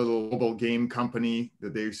small little mobile game company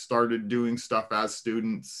that they started doing stuff as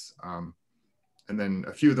students. And then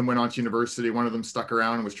a few of them went on to university. One of them stuck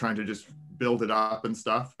around and was trying to just build it up and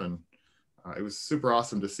stuff. And it was super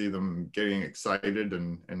awesome to see them getting excited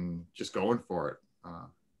and just going for it,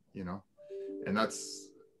 and that's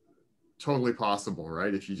totally possible,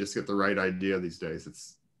 right? If you just get the right idea these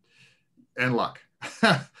days, and luck,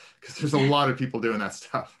 because there's a lot of people doing that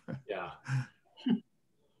stuff. Yeah.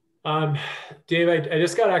 Dave, I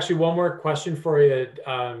just got actually one more question for you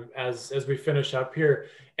as we finish up here.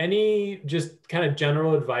 Any just kind of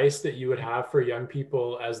general advice that you would have for young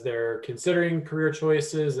people as they're considering career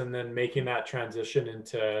choices and then making that transition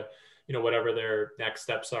into, whatever their next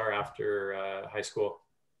steps are after high school?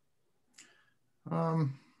 I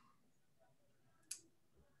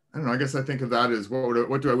don't know. I guess I think of that as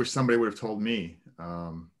what do I wish somebody would have told me?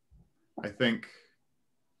 I think,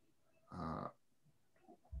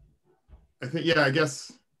 yeah, I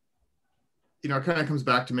guess, it kind of comes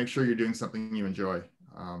back to make sure you're doing something you enjoy.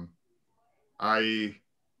 I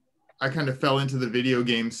kind of fell into the video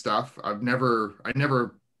game stuff. I never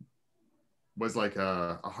was like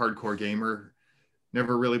a hardcore gamer,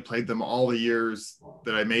 never really played them all the years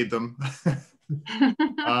that I made them.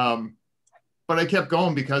 But I kept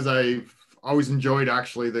going because I've always enjoyed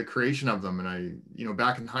actually the creation of them. And I,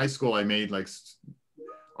 back in high school, I made like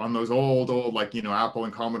on those old, like, Apple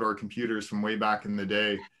and Commodore computers from way back in the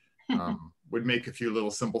day, would make a few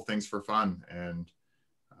little simple things for fun. And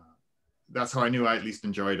that's how I knew I at least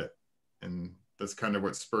enjoyed it. And that's kind of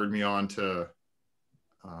what spurred me on to,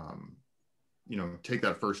 take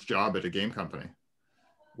that first job at a game company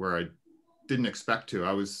where I didn't expect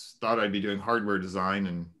to. Thought I'd be doing hardware design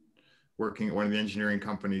and working at one of the engineering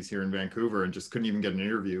companies here in Vancouver, and just couldn't even get an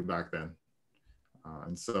interview back then.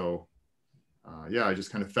 And so, I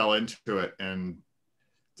just kind of fell into it and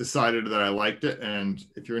decided that I liked it. And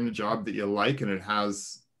if you're in a job that you like and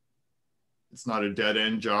it's not a dead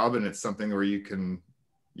end job, and it's something where you can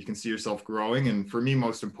see yourself growing. And for me,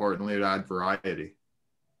 most importantly, it add variety.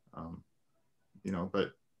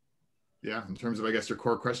 But yeah, in terms of, I guess, your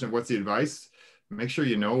core question of what's the advice, make sure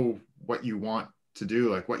you know what you want to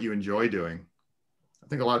do, like what you enjoy doing. I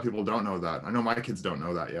think a lot of people don't know that. I know my kids don't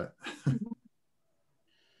know that yet.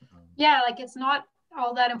 Yeah, like it's not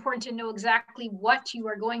all that important to know exactly what you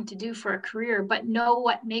are going to do for a career, but know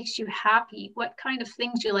what makes you happy, what kind of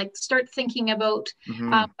things you like. Start thinking about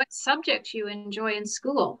what subjects you enjoy in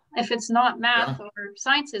school. If it's not math or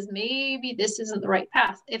sciences, maybe this isn't the right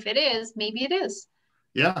path. If it is, maybe it is.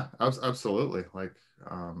 Yeah, absolutely. Like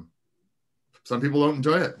some people don't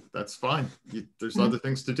enjoy it. That's fine. There's other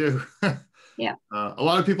things to do. Yeah. A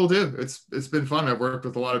lot of people do. It's been fun. I've worked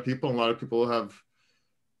with a lot of people, and a lot of people have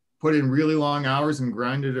put in really long hours and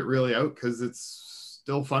grinded it really out because it's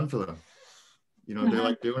still fun for them. You know, they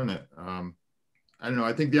like doing it. I don't know.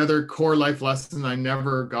 I think the other core life lesson I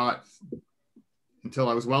never got until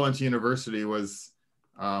I was well into university was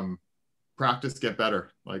practice, get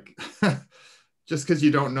better. Like just because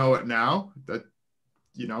you don't know it now, that,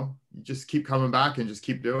 you know, you just keep coming back and just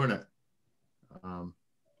keep doing it.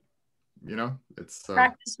 You know, it's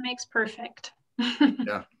practice makes perfect.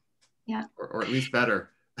 Yeah. Yeah. Or at least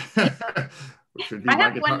better. Should be I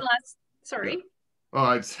have one last, sorry. Yeah. Oh,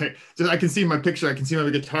 I'd say, just I can see my picture. I can see my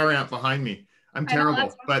guitar amp behind me. I'm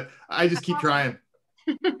terrible, but I just keep trying.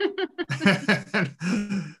 I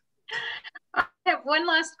have one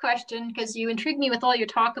last question, because you intrigued me with all your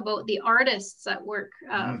talk about the artists at work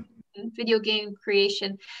in video game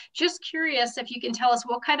creation. Just curious if you can tell us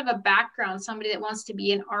what kind of a background somebody that wants to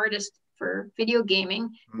be an artist for video gaming,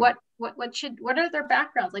 what are their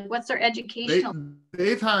backgrounds? Like, what's their educational?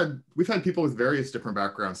 We've had people with various different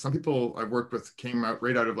backgrounds. Some people I've worked with came out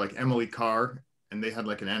right out of like Emily Carr, and they had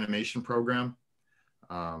like an animation program.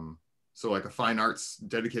 So like a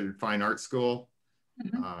dedicated fine arts school.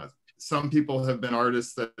 Some people have been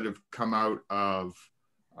artists that have come out of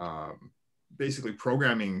basically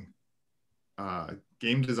programming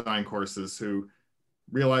game design courses, who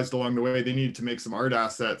realized along the way they needed to make some art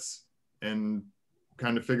assets and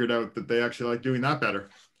kind of figured out that they actually like doing that better.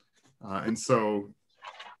 And so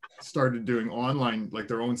started doing online, like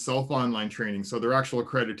their own online training. So their actual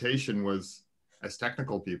accreditation was as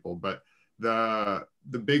technical people. But the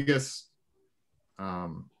biggest,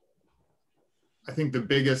 I think the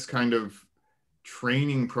biggest kind of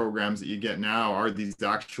training programs that you get now are these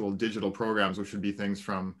actual digital programs, which would be things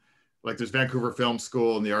from, like there's Vancouver Film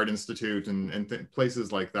School and the Art Institute and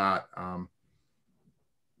places like that.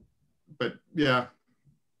 But yeah,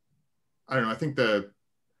 I don't know. I think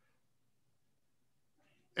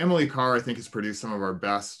Emily Carr, I think, has produced some of our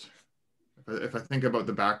best. If I think about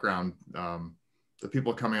the background, the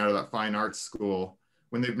people coming out of that fine arts school,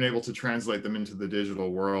 when they've been able to translate them into the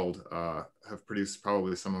digital world, have produced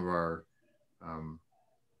probably some of our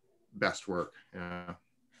best work. Yeah.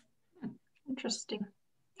 Interesting.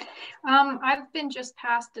 I've been just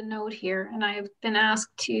passed a note here, and I've been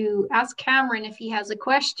asked to ask Cameron if he has a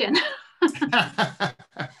question. I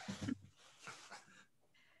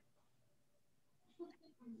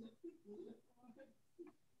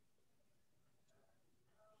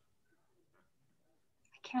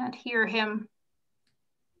can't hear him.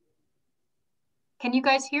 Can you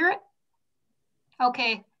guys hear it?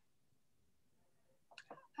 Okay.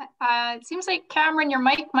 It seems like, Cameron, your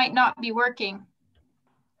mic might not be working.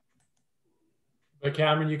 But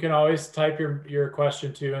Cameron, you can always type your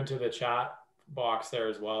question too into the chat box there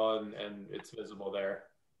as well, and it's visible there.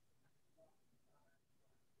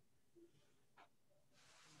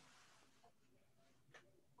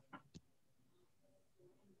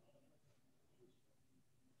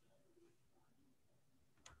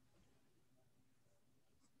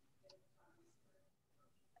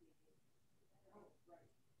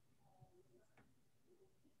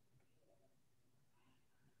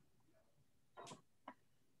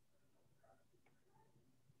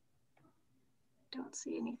 Don't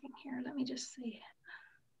see anything here. Let me just see.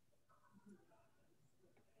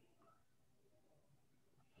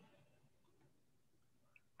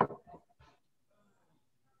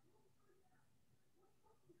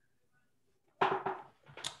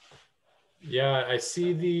 Yeah, I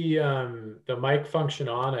see the mic function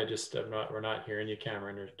on. We're not hearing you,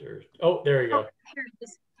 Cameron. Oh, there you go. Here it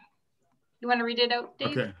is. You want to read it out,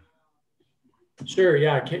 Dave? Okay. Sure,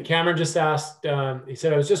 yeah. Cameron just asked, he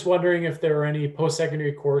said, I was just wondering if there were any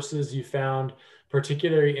post-secondary courses you found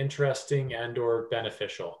particularly interesting and or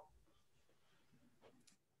beneficial.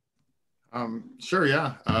 Sure,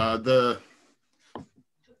 yeah. I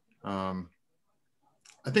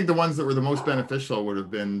think the ones that were the most beneficial would have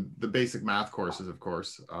been the basic math courses, of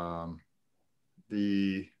course.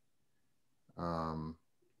 The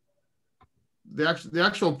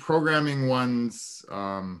actual programming ones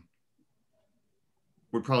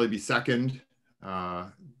would probably be second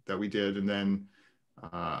that we did, and then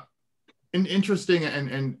interesting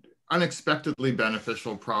and unexpectedly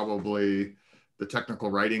beneficial, probably the technical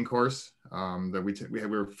writing course that we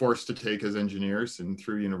were forced to take as engineers and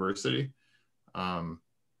through university. I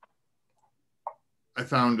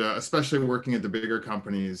found, especially working at the bigger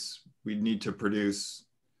companies, we need to produce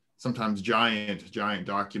sometimes giant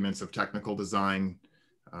documents of technical design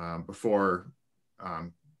before,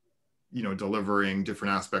 delivering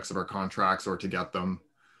different aspects of our contracts or to get them.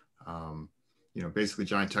 Basically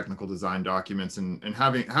giant technical design documents, and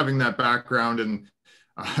having that background, and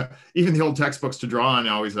even the old textbooks to draw on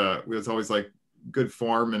was always like good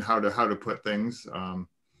form and how to put things.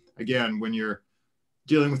 Again, when you're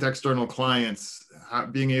dealing with external clients,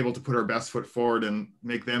 being able to put our best foot forward and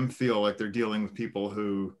make them feel like they're dealing with people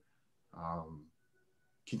who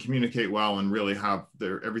can communicate well and really have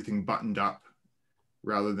everything buttoned up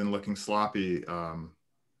rather than looking sloppy.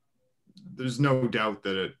 There's no doubt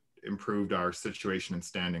that it improved our situation and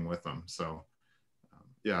standing with them. So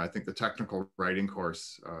yeah, I think the technical writing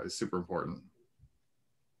course is super important.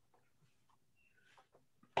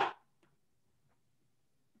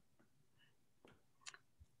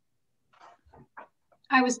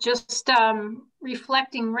 I was just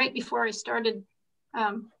reflecting right before I started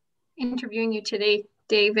interviewing you today,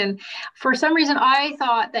 Dave, and for some reason I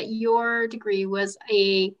thought that your degree was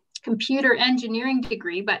a computer engineering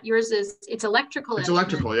degree, but yours it's electrical. It's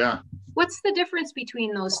electrical, yeah. What's the difference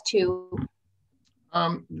between those two?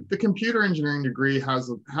 The computer engineering degree has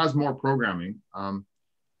more programming, and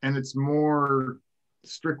it's more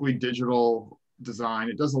strictly digital design.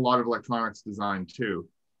 It does a lot of electronics design too,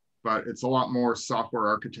 but it's a lot more software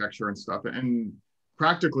architecture and stuff. And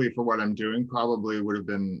practically for what I'm doing, probably would have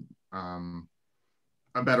been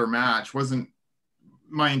a better match. Wasn't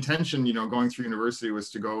my intention, going through university,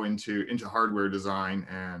 was to go into hardware design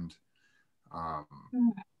and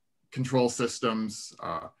control systems.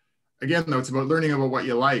 Again, though, it's about learning about what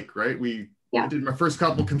you like, right? I did my first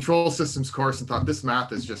couple control systems course and thought, this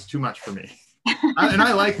math is just too much for me. And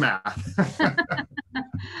I like math.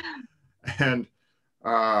 And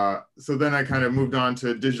so then I kind of moved on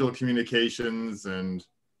to digital communications, and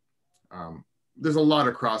there's a lot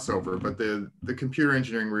of crossover, but the computer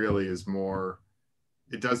engineering really is more,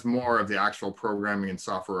 it does more of the actual programming and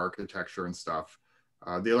software architecture and stuff.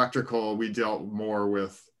 The electrical, we dealt more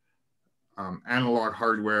with analog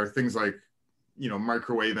hardware, things like,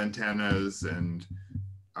 microwave antennas and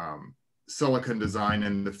silicon design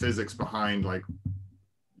and the physics behind, like,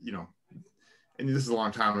 and this is a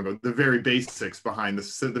long time ago, the very basics behind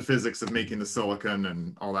the physics of making the silicon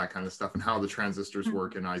and all that kind of stuff, and how the transistors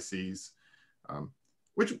work in ICs,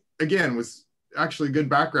 which again was actually good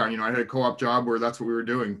background. I had a co-op job where that's what we were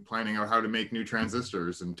doing, planning out how to make new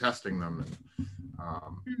transistors and testing them. And,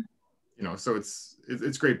 so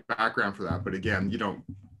it's great background for that. But again,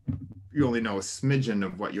 you only know a smidgen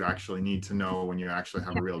of what you actually need to know when you actually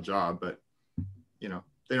have a real job. But,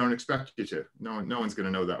 they don't expect you to. No one's going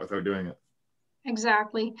to know that without doing it.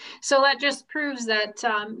 Exactly. So that just proves that,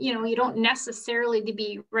 you don't necessarily to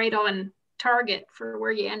be right on target for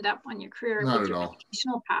where you end up on your career. Not with at your all.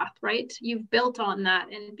 educational path, right? You've built on that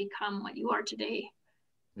and become what you are today.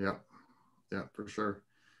 Yeah, for sure.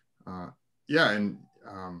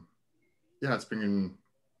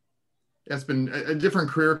 It's been a different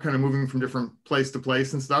career, kind of moving from different place to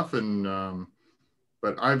place and stuff. And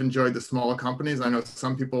but I've enjoyed the smaller companies. I know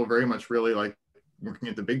some people very much really like working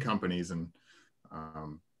at the big companies, and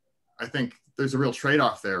I think there's a real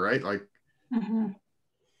trade-off there, right? Like,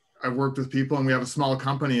 I've worked with people, and we have a small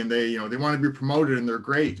company, and they want to be promoted, and they're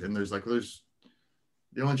great, and there's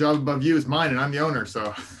the only job above you is mine, and I'm the owner,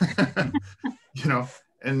 so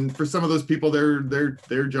and for some of those people,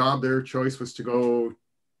 their job, their choice was to go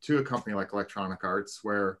to a company like Electronic Arts,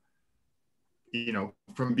 where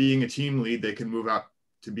from being a team lead, they can move up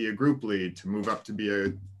to be a group lead, to move up to be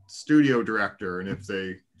a studio director, and if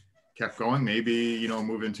they kept going, maybe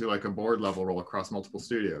move into like a board level role across multiple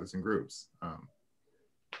studios and groups.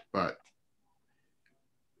 But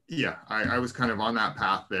yeah, I was kind of on that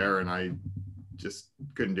path there, and I just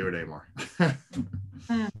couldn't do it anymore.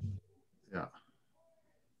 Yeah.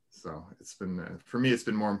 So it's been, for me, it's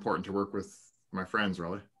been more important to work with my friends,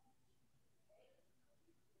 really.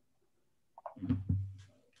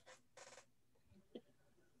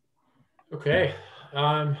 Okay.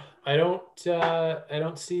 I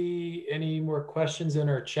don't see any more questions in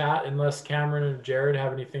our chat, unless Cameron and Jared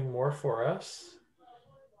have anything more for us.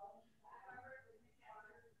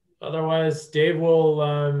 Otherwise, Dave will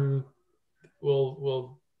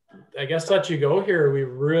I guess let you go here. We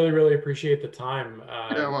really appreciate the time.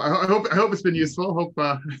 Yeah, well, I hope it's been useful. Hope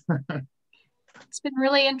It's been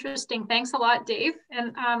really interesting. Thanks a lot, Dave.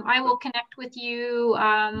 And I will connect with you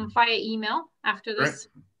via email after this.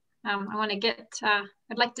 I want to get,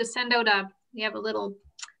 I'd like to send out we have a little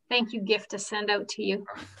thank you gift to send out to you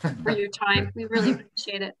for your time. We really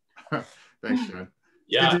appreciate it. Thanks, Chad.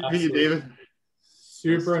 Yeah, good to meet you, David.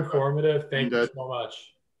 Super informative. Thank you so much.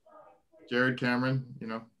 Jared, Cameron, you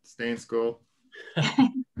know, stay in school.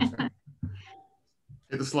 Hit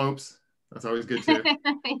the slopes. That's always good too.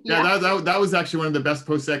 Yeah, that was actually one of the best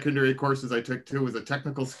post-secondary courses I took too, was a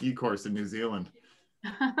technical ski course in New Zealand.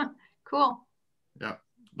 Cool. Yeah.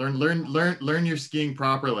 Learn your skiing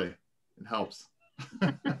properly. It helps.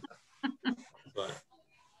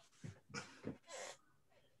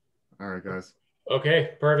 All right, guys.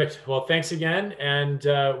 Okay, perfect. Well, thanks again. And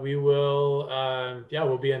we will,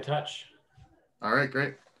 we'll be in touch. All right,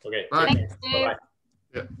 great. Okay. Bye. Thanks, Dave. Bye-bye.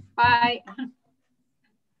 Yeah. Bye.